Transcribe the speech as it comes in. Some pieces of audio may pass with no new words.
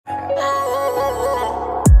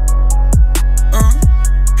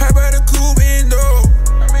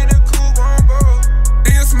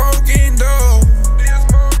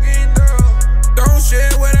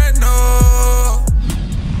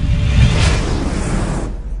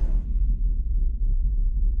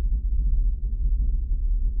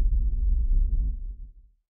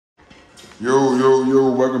Yo,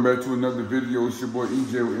 welcome back to another video. It's your boy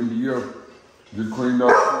EJ with MDF. Just cleaned out.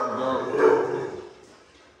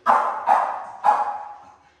 I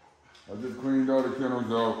just cleaned all the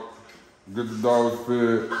kennels out. Get the dogs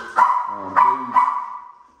fed.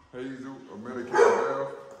 Hazel, a medicated bath.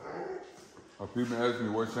 People asking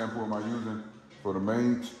me what shampoo am I using for the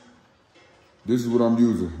mange. This is what I'm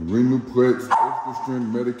using. Renuplex Extra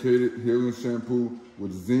Strength Medicated Healing Shampoo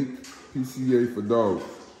with zinc PCA for dogs.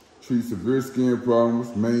 Treat severe skin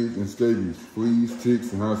problems, mange and scabies, fleas,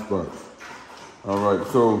 ticks, and hot spots. All right,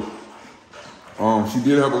 so she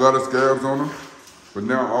did have a lot of scabs on her, but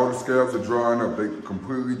now all the scabs are drying up. They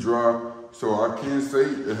completely dry, so I can say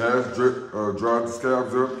it has dried the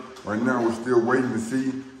scabs up. Right now, we're still waiting to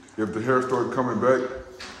see if the hair starts coming back.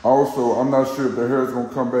 Also, I'm not sure if the hair is gonna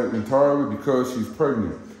come back entirely because she's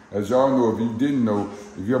pregnant. As y'all know, if you didn't know,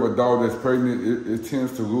 if you have a dog that's pregnant, it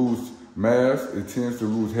tends to lose mass, it tends to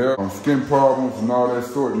lose hair, skin problems and all that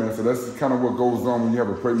sort, man. So that's kind of what goes on when you have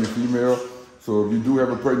a pregnant female. So if you do have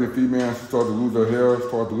a pregnant female and she starts to lose her hair,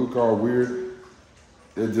 start to look all weird,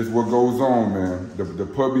 it's just what goes on, man. The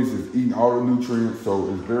puppies is eating all the nutrients, so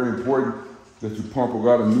it's very important that you pump a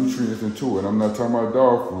lot of nutrients into it. I'm not talking about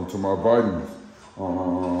dog food, I'm talking about vitamins. A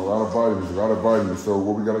lot of vitamins. So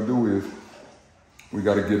what we gotta do is we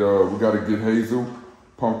gotta get Hazel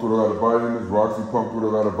pumped with a lot of vitamins, Roxy pumped with a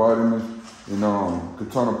lot of vitamins, and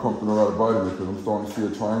Katana pumped with a lot of vitamins, because I'm starting to see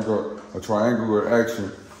a triangular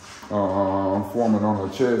action forming on her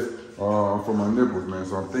chest from her nipples, man.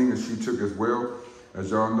 So I'm thinking she took as well.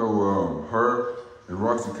 As y'all know, her and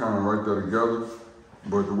Roxy kind of right there together,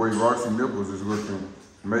 but the way Roxy nipples is looking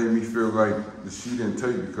made me feel like she didn't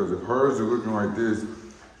take, because if hers are looking like this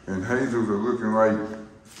and Hazel's are looking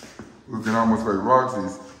almost like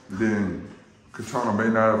Roxy's, then Katana may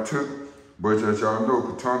not have took. But as y'all know,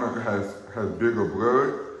 Katana has bigger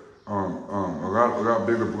blood, a lot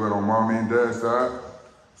bigger blood on mommy and dad's side.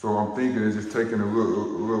 So I'm thinking it's just taking a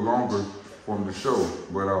little longer for them to show.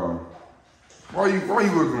 But why you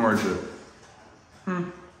looking like that?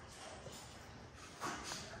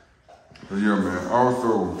 So yeah, man.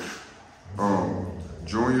 Also,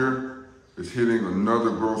 Junior is hitting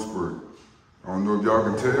another growth spurt. I don't know if y'all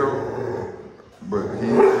can tell, but he's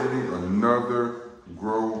hitting another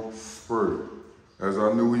growth spurt. As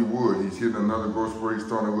I knew he would, he's hitting another growth spurt. He's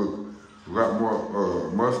starting to look a lot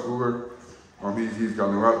more muscular. He's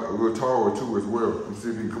gotten a little taller too as well. Let's see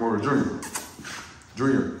if he can come over to Junior.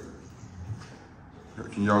 Junior,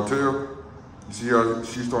 can y'all tell? You see how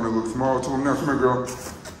she's starting to look small to him now? Come here, girl.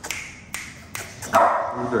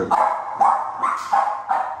 Who's that?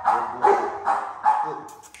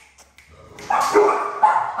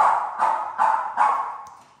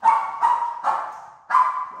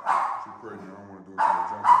 She's pregnant. I don't want to do it to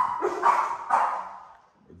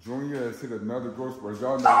the Junior has hit another growth spurt.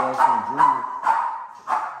 Y'all know last time Junior.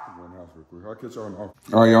 I'll catch y'all in the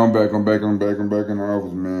office. All right, y'all, I'm back in the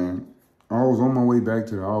office, man. I was on my way back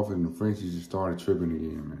to the office and the Frenchies just started tripping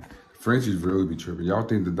again, man. Frenchies really be tripping. Y'all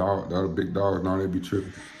think the other big dogs, no, they be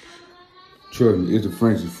tripping. Trust me, it's the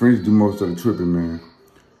Frenchies. Frenchies do most of the tripping, man.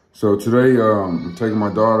 So today, I'm taking my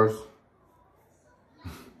daughters.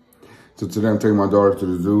 To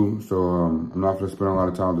the zoo. So I'm not gonna spend a lot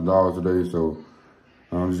of time with the dogs today. So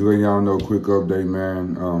just letting y'all know, quick update,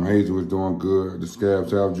 man. Hazel is doing good. The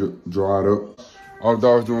scabs have dried up. All the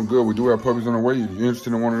dogs doing good. We do have puppies on the way. If you're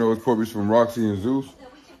interested in one of those puppies from Roxy and Zeus,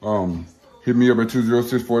 hit me up at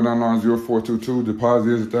 206-499-0422. Deposit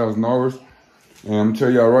is $1,000. And I'm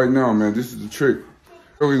telling y'all right now, man, this is the trick.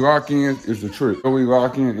 Early lock-in is the trick. Early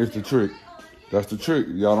lock-in is the trick. That's the trick.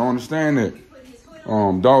 Y'all don't understand that.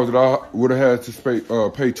 Dogs that I would have had to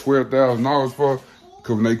pay $12,000 for,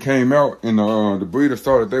 because when they came out and the breeder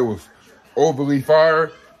saw that they was overly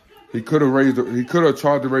fired, he could have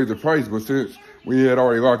tried to raise the price, but since we had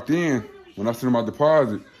already locked in, when I sent him my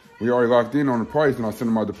deposit, we already locked in on the price when I sent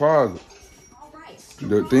him my deposit.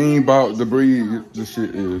 The thing about the breed, the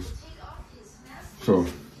shit is, so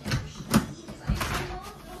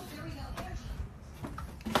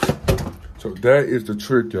that is the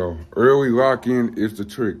trick, y'all. Early lock-in is the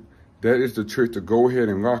trick. That is the trick, to go ahead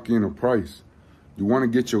and lock in a price. You want to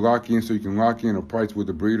get your lock-in so you can lock in a price with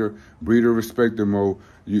the breeder. Breeder respect them mode.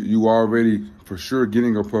 You already for sure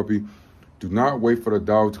getting a puppy. Do not wait for the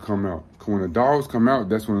dog to come out. When the dogs come out,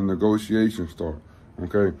 that's when the negotiations start.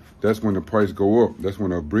 Okay, that's when the price go up. That's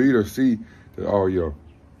when a breeder see that, oh yo,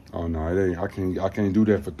 oh no, it ain't. I can't do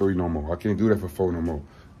that for 3 no more. I can't do that for 4 no more.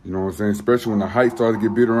 You know what I'm saying? Especially when the hype starts to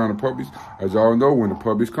get big around the puppies. As y'all know, when the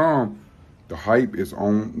puppies come, the hype is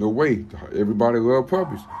on the way. Everybody love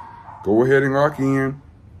puppies. Go ahead and lock in.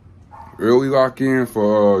 Early lock-in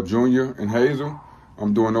for Junior and Hazel.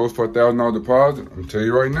 I'm doing those for $1,000 deposit. I'm tell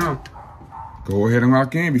you right now, go ahead and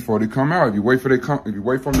lock in before they come out. If you wait for them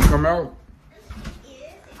to come out,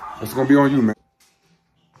 it's gonna be on you, man.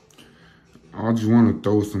 I just want to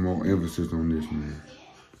throw some more emphasis on this, man.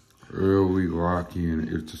 Early lock-in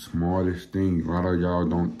is the smartest thing. A lot of y'all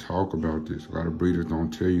don't talk about this. A lot of breeders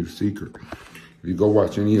don't tell you the secret. If you go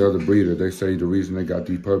watch any other breeder, they say the reason they got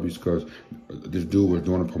these puppies because this dude was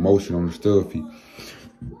doing a promotion on the stud feed.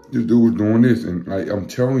 This dude was doing this, and like I'm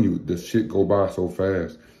telling you, the shit go by so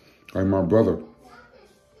fast. Like my brother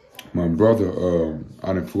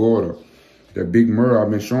out in Florida, that big Murr I've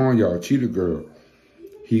been showing y'all, Cheetah Girl,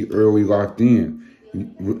 he early locked in.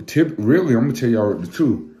 Really, I'm gonna tell y'all the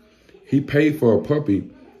truth. He paid for a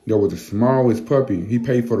puppy that was the smallest puppy. He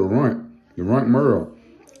paid for the runt Merle.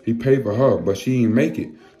 He paid for her, but she didn't make it.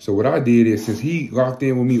 So what I did is, since he locked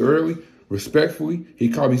in with me early, respectfully, he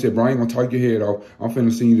called me and said, "Bro, I ain't gonna talk your head off. I'm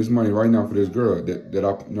finna send you this money right now for this girl."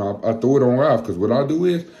 I throw it on live, because what I do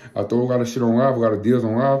is, I throw a lot of shit on live, a lot of deals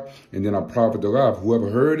on live, and then I profit the live. Whoever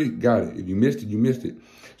heard it, got it. If you missed it, you missed it.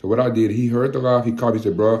 So what I did, he heard the live, he called me and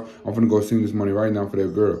said, "Bro, I'm finna go send this money right now for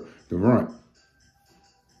that girl, the runt."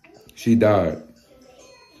 She died.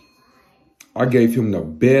 I gave him the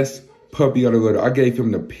best puppy of the litter. I gave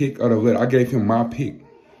him the pick of the litter. I gave him my pick.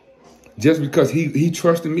 Just because he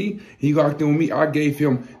trusted me, he locked in with me, I gave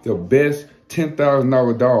him the best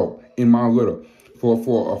 $10,000 dog in my litter.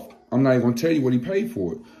 I'm not even going to tell you what he paid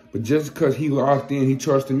for it. But just because he locked in, he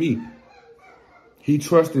trusted me. He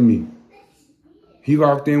trusted me. He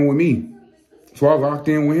locked in with me. So I locked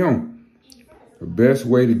in with him. The best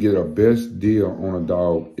way to get a best deal on a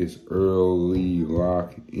dog is early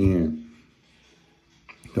lock in.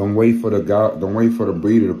 Don't wait for the guy. Don't wait for the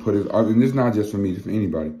breeder to put his. And this is not just for me, it's for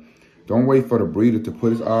anybody. Don't wait for the breeder to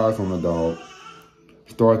put his eyes on the dog.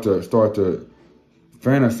 Start to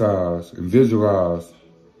fantasize and visualize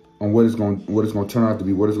on what it's gonna turn out to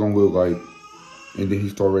be, what it's gonna look like, and then he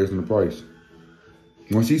start raising the price.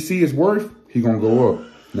 Once he see his worth, he gonna go up.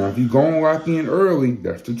 Now, if you go and lock in early,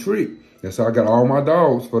 that's the trick. That's how I got all my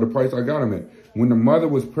dogs for the price I got them at. When the mother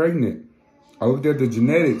was pregnant, I looked at the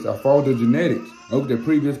genetics. I followed the genetics. I looked at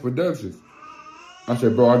previous productions. I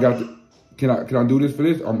said, "Bro, I got the, can I do this for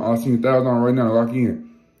this? I'll send you $1,000 right now to lock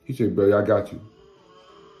in." He said, "Bro, I got you."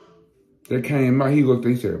 That came out. He looked.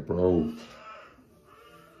 He said, "Bro,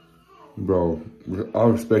 I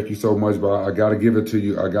respect you so much, but I gotta give it to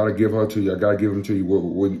you. I gotta give her to you. I gotta give them to you. What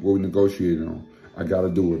we negotiated on. I gotta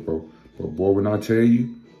do it, bro. But boy, when I tell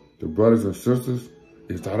you, the brothers and sisters,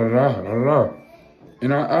 it's da-da-da.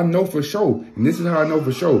 And I know for sure, and this is how I know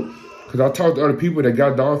for sure, because I talked to other people that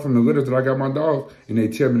got dogs from the litters that I got my dogs, and they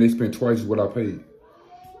tell me they spent twice what I paid.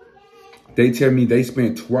 They tell me they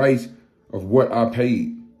spent twice of what I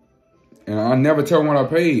paid. And I never tell them what I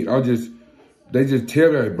paid. They just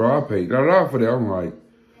tell me, like, "Bro, I paid da-da-da for that." I'm like,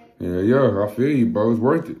 yeah, I feel you, bro. It's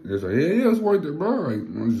worth it. It's like, yeah, it's worth it, bro. Like,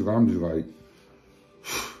 I'm just like,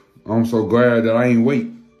 I'm so glad that I ain't wait.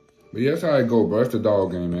 But yeah, that's how it go, bro. That's the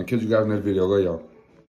dog game, man. Catch you guys in this video. Love y'all.